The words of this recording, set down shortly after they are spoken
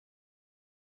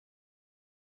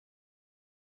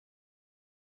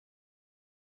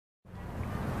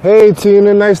Hey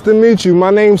Tina, nice to meet you. My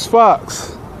name's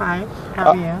Fox. Hi, how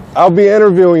are you? I'll be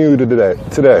interviewing you today.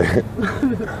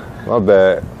 My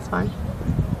bad. It's fine.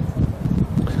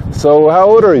 So how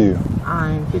old are you?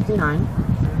 I'm 59.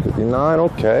 59,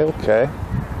 okay.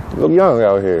 You look young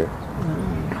out here.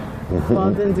 Well,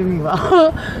 it didn't do me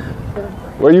well.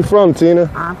 Where you from, Tina?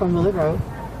 I'm from Willow Grove.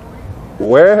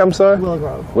 Where, I'm sorry? Willow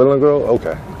Grove. Willow Grove,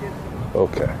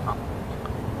 okay.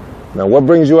 Now what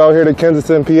brings you out here to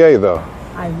Kensington, PA though?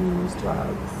 I use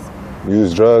drugs. You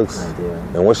use drugs? I do.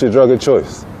 And what's your drug of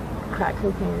choice? Crack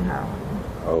cocaine and heroin.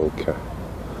 Okay.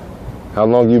 How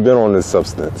long you been on this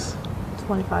substance?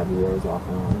 25 years off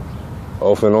and on.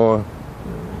 Off and on?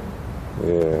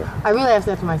 Yeah. I relapsed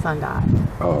after my son died.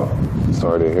 Oh,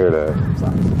 sorry to hear that. I'm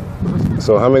sorry.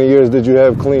 So how many years did you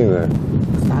have clean then?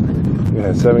 7. You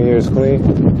had 7 years clean?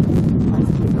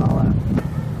 Let's keep it all up.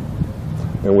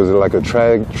 And was it like a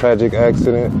tragic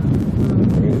accident?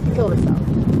 Killed herself.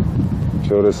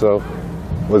 Killed herself?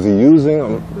 Was he using?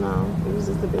 No, it was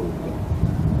just a baby.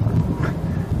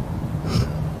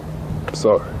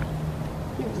 Sorry.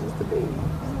 He was just a baby.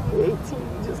 He was 18,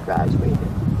 he just graduated.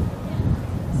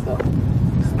 So,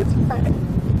 schizophrenic.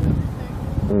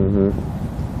 Mm-hmm.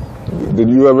 Did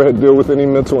you ever deal with any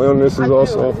mental illnesses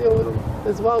also? I deal with him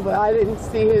as well, but I didn't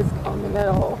see his coming at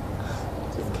all.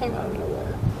 It just came out of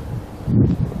nowhere.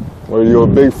 Were you a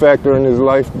big factor in his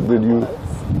life? Did you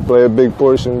play a big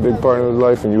part in his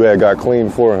life? And you had got clean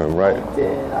for him, right? I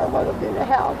did. I went up in the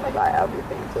house. I got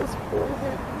everything just for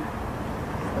him.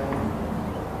 So,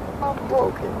 I'm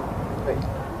broken.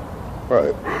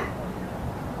 Right.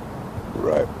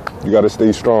 You got to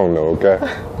stay strong though, okay?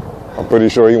 I'm pretty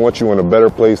sure he wants you in a better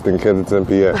place than Kensington,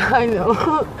 PA. I know.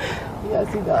 Yes,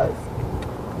 he does.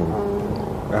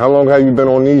 And how long have you been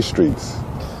on these streets?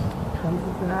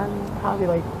 Probably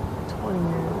like 20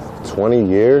 years. 20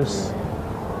 years?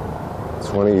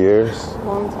 20 years?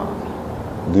 Long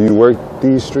time. Do you work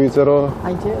these streets at all?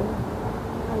 I do.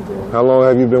 How long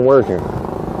have you been working?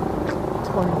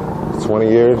 20 years. 20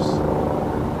 years?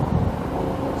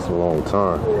 It's a long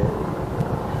time.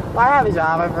 Well, I have a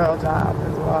job. I have a real job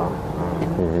as well.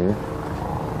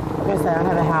 Like I said, I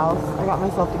have a house. I got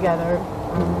myself together.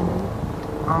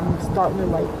 I'm starting to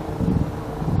like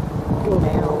go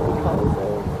down because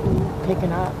of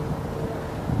picking up.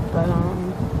 But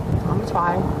I'm gonna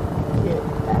try to get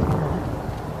back on.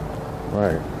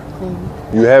 Right. Clean.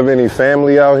 You have any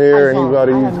family out here?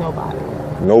 Anybody? I have nobody.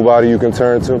 Nobody you can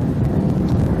turn to?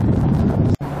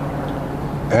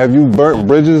 Have you burnt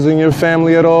bridges in your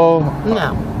family at all?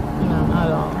 No, not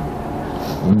at all.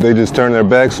 They just turn their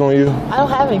backs on you? I don't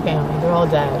have any family. They're all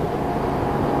dead.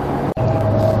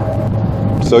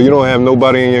 So you don't have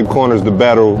nobody in your corners to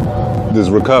battle this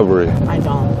recovery? I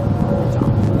don't.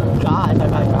 God, I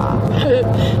got a God.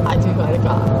 I do got a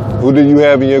God. Who did you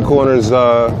have in your corners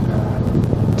 7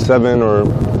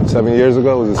 years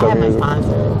ago? Was it 7 years ago? I had my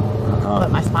sponsor, but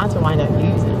my sponsor wound up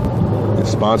using. Your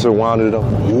sponsor wound up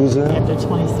using? After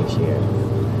 26 years.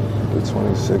 After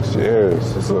 26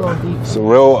 years. It's a little deep. It's a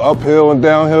real uphill and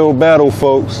downhill battle,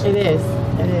 folks. It is.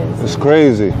 It's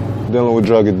crazy dealing with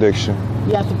drug addiction.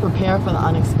 You have to prepare for the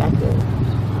unexpected.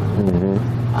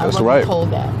 I wasn't told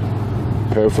that.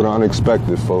 Prepare for the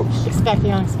unexpected, folks. Expect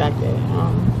the unexpected.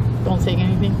 Don't take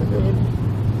anything for granted.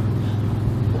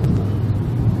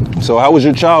 So how was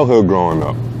your childhood growing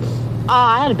up?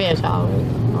 I had a bad childhood.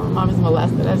 I was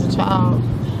molested as a child.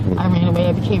 I ran away.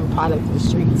 I became a product of the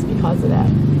streets because of that.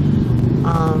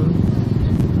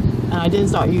 And I didn't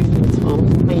start using it until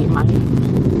late in my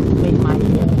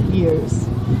years.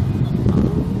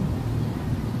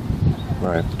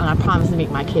 Right. And I promised to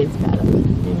make my kids better,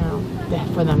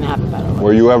 for them to have a better life.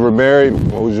 Were you ever married?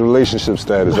 What was your relationship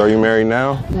status? Are you married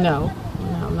now? No,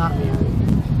 I'm not married.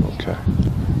 Okay.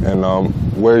 And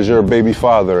where's your baby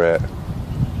father at?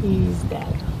 He's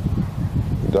dead.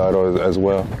 He died as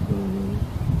well?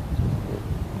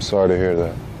 Sorry to hear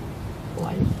that.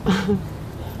 Life.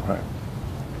 Right.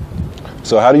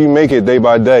 So how do you make it day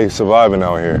by day surviving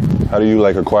out here? How do you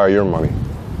acquire your money?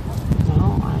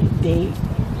 Well, I date.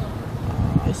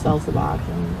 I sell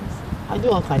suboxones. I do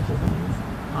all types of things.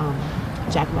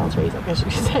 Jack of all trades, I guess you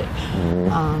could say.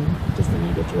 Just to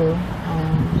make it through.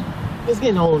 It's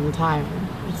getting old and tiring.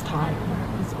 It's tiring.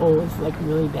 It's old. It's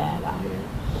really bad out here.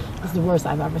 It's the worst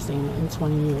I've ever seen in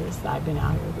 20 years that I've been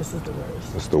out here. This is the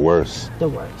worst. It's the worst. The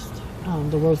worst.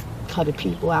 The worst cut of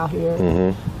people out here.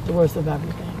 The worst of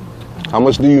everything. How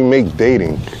much do you make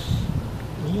dating?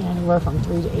 Anywhere from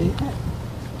 3 to 8.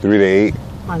 3 to 8?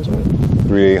 100. 3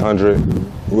 to 800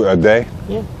 a day?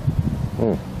 Yeah.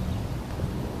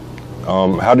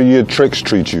 How do your tricks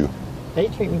treat you? They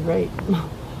treat me great.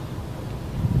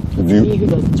 me who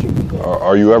doesn't treat me good.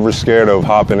 Are you ever scared of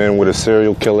hopping in with a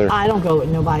serial killer? I don't go with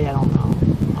nobody I don't know.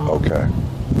 Okay.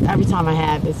 Every time I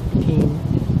have, it's became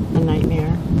a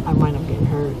nightmare. I wind up getting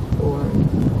hurt or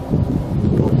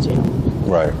go to jail.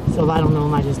 Right. So if I don't know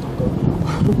them, I just don't go with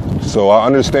them. So I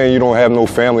understand you don't have no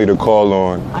family to call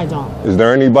on. I don't. Is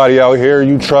there anybody out here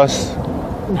you trust?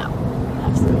 No,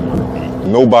 absolutely not.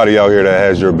 Nobody out here that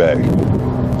has your back.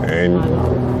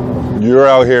 And you're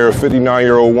out here, a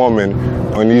 59-year-old woman,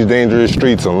 on these dangerous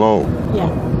streets alone. Yeah,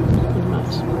 pretty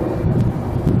much.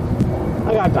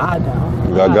 I got God though.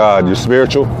 You got God. You're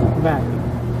spiritual? Right.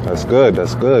 That's good.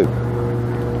 That's good.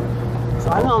 So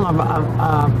I know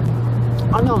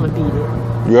I'm gonna beat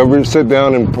it. You ever sit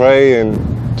down and pray and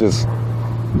just,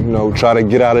 try to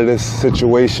get out of this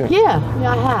situation? Yeah,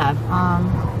 I have.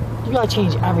 You gotta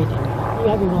change everything. You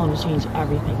gotta be willing to change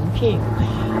everything. You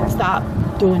can't stop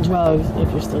doing drugs if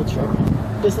you're still tripping.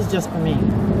 This is just for me.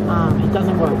 It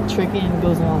doesn't work. Tricking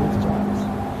goes along with drugs.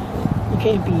 You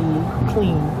can't be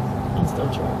clean and still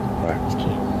trip. Right. You just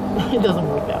can't. It doesn't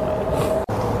work that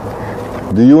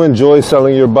way. Do you enjoy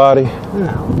selling your body?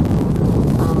 No.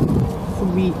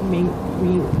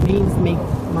 Means make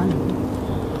money.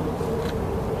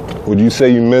 Would you say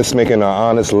you miss making an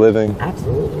honest living?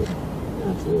 Absolutely.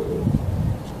 Absolutely.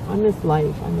 I miss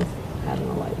life. I miss having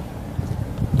a life.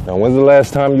 Now, when's the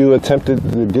last time you attempted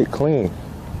to get clean?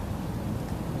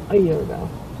 A year ago.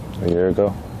 A year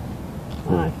ago?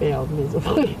 And I failed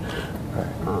miserably.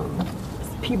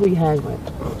 People you hang with.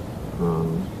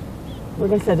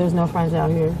 Like I said, there's no friends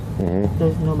out here. Mm-hmm.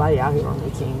 There's nobody out here on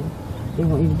the team. They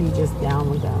want you to be just down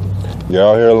with them. You're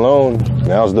out here alone.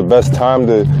 Now's the best time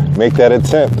to make that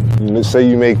attempt. Say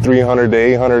you make 300 to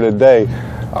 800 a day.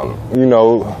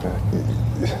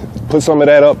 Put some of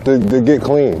that up to get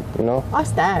clean. I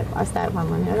stack my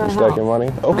money. I got a stack your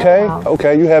money.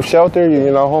 Okay. You have shelter.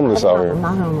 You're not homeless out here. I'm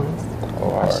not homeless.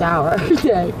 Oh, I shower every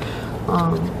day.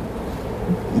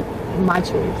 My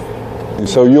choice.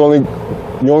 So you only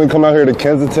come out here to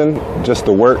Kensington just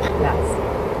to work? Yes.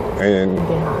 And get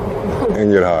high.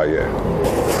 And get high, yeah.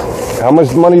 How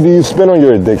much money do you spend on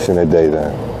your addiction a day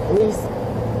then? At least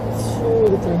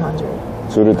 200 to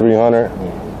 300. 200 to 300?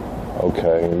 Yeah.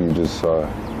 Okay, and you just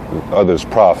others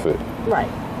profit. Right.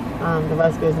 The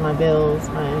rest goes to my bills.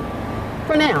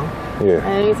 For now. Yeah.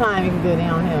 At any time it can go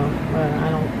downhill, but I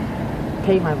don't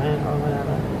pay my rent or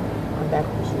whatever. I'm back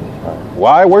on the street.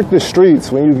 Why work the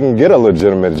streets when you can get a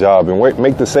legitimate job and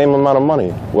make the same amount of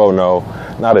money? Well, no,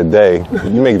 not a day.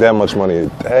 You make that much money a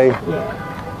day?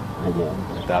 Yeah, I do.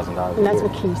 $1,000. And that's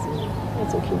what keeps me.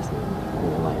 That's what keeps me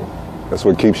in my life. That's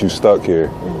what keeps you stuck here.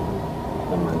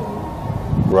 The money.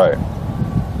 Right.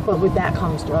 But with that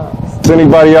comes drugs. Is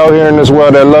anybody out here in this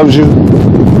world that loves you?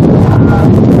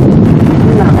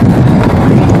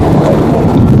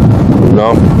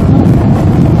 No. No?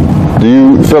 Do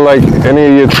you feel like any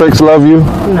of your tricks love you?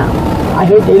 No. I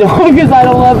hope they don't because I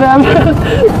don't love them.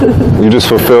 You just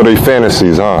fulfill their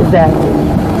fantasies, huh? Exactly.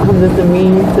 I'm just a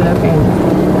means to their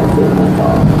fantasy. That's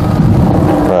all.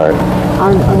 Right.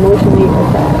 I'm emotionally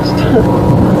attached.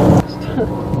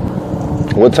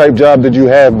 What type job did you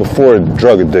have before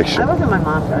drug addiction? I worked at my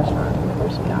mom's restaurant before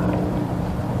she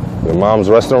died. Your mom's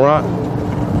restaurant?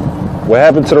 What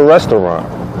happened to the restaurant?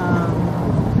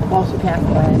 Well, she passed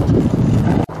away.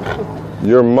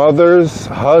 Your mother's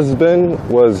husband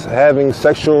was having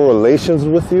sexual relations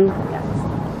with you? Yes.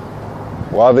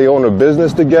 While they own a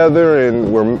business together,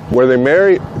 and were they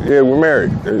married? Yeah, we're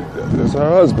married. It's her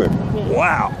husband. Yes.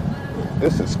 Wow.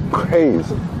 This is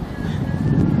crazy.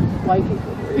 White people.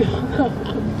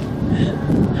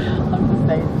 I'm just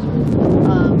saying.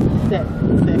 Sick,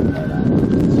 but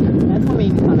that's what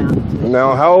made me come out.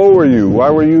 Now, how old were you? Why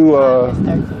were you? I was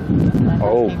 13.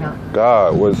 Oh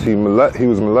God, was he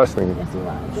was molesting? Yes, he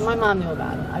was. And my mom knew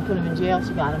about it. I put him in jail.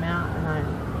 She got him out, and I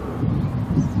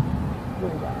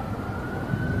really bad.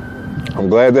 I'm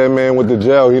glad that man went to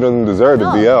jail. He doesn't deserve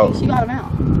to be out. She got him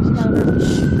out.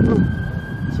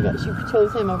 She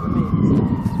chose him over me.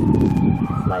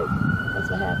 So it's like that's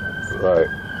what happens. Right.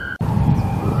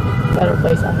 Better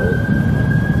place, I hope.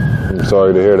 I'm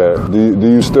sorry to hear that. Do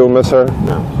you still miss her?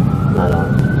 No, not at all.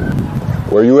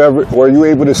 Were you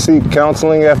able to seek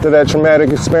counseling after that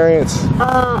traumatic experience?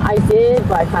 I did,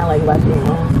 but I kind of left it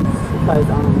alone because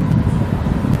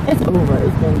it's over.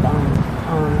 It's been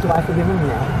done. Do I forgive him?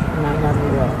 No, and I never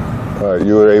will. All right,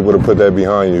 you were able to put that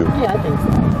behind you. Yeah, I think so.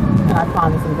 And I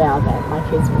promised and vowed that my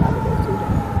kids will never go through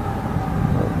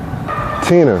that.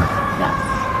 Tina.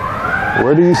 Yes.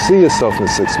 Where do you see yourself in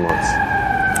 6 months?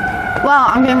 Well,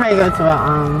 I'm getting ready to go to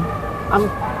I'm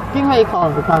getting ready to call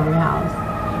a recovery house.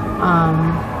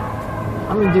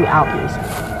 I'm gonna do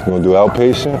outpatient. You gonna do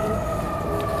outpatient?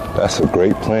 That's a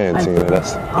great plan, Tina.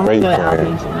 That's a great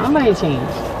plan. I'm ready to change.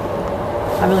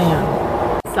 I really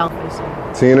am.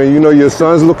 Selfish. Tina, you know your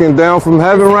son's looking down from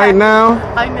heaven right now?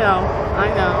 I know.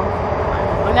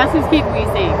 And that's who's keeping me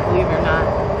safe, believe it or not.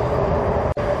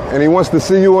 And he wants to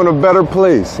see you in a better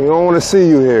place. He don't want to see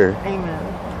you here.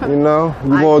 Amen. You know,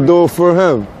 you're going to do it for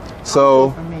him.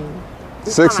 So, for me.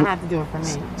 This time I have to do it for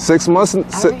me. 6 months?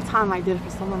 Every time I did it for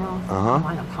someone else, I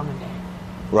wind up coming back.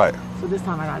 Right. So this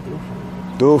time I got to do it for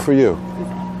me. Do it for you.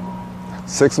 Exactly.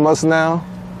 6 months now.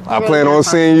 I plan on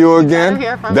seeing you again.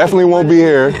 Definitely won't be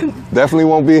here. Definitely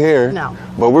won't be here. No.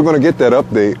 But we're going to get that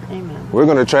update. Amen. We're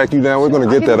going to track you down. We're going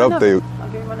to get that update. I'll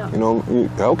give you my number. You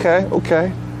know, okay.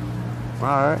 All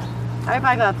right.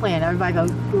 Everybody got a plan. Everybody go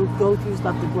through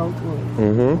stuff to grow through it.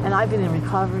 Mm-hmm. And I've been in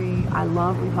recovery. I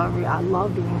love recovery. I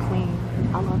love being clean.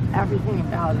 I love everything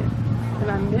about it. And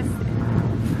I miss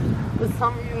it. But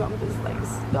some of you, I'm just like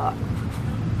stuck.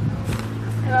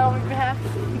 And I don't even have to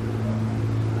be.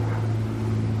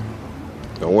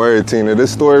 Don't worry, Tina.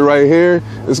 This story right here,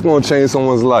 it's going to change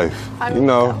someone's life. You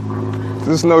know,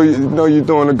 just know you're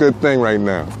doing a good thing right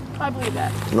now. I believe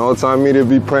that. And all the time media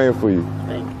be praying for you.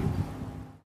 Thank you.